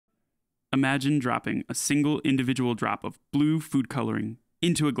imagine dropping a single individual drop of blue food coloring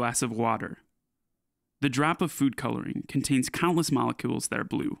into a glass of water. The drop of food coloring contains countless molecules that are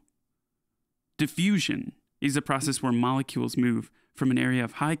blue. Diffusion is a process where molecules move from an area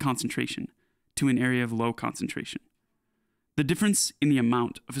of high concentration to an area of low concentration. The difference in the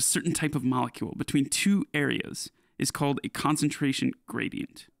amount of a certain type of molecule between two areas is called a concentration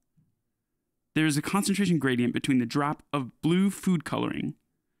gradient. There is a concentration gradient between the drop of blue food coloring,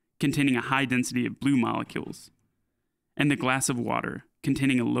 containing a high density of blue molecules, and the glass of water,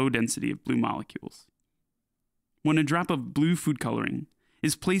 containing a low density of blue molecules. When a drop of blue food coloring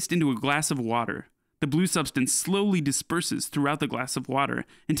is placed into a glass of water, the blue substance slowly disperses throughout the glass of water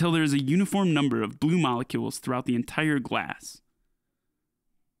until there is a uniform number of blue molecules throughout the entire glass.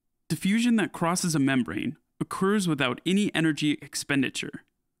 Diffusion that crosses a membrane occurs without any energy expenditure.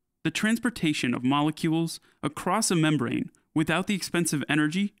 The transportation of molecules across a membrane without the expense of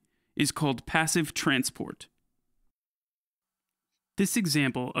energy is called passive transport. This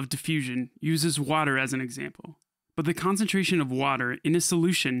example of diffusion uses water as an example, but the concentration of water in a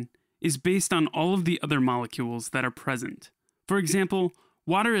solution is based on all of the other molecules that are present. For example,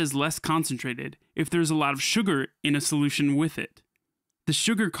 water is less concentrated if there's a lot of sugar in a solution with it. The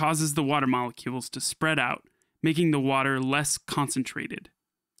sugar causes the water molecules to spread out, making the water less concentrated.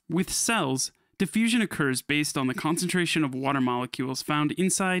 With cells, diffusion occurs based on the concentration of water molecules found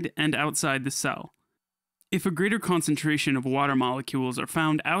inside and outside the cell. If a greater concentration of water molecules are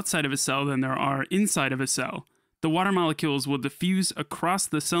found outside of a cell than there are inside of a cell, the water molecules will diffuse across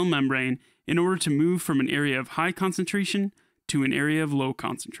the cell membrane in order to move from an area of high concentration to an area of low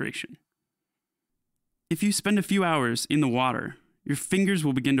concentration. If you spend a few hours in the water, your fingers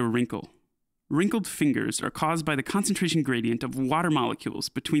will begin to wrinkle. Wrinkled fingers are caused by the concentration gradient of water molecules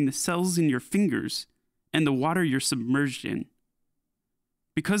between the cells in your fingers and the water you're submerged in.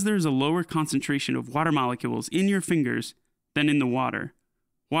 Because there is a lower concentration of water molecules in your fingers than in the water,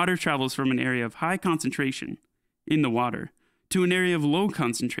 water travels from an area of high concentration in the water to an area of low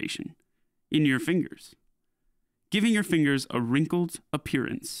concentration in your fingers, giving your fingers a wrinkled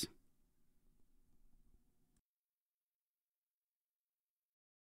appearance.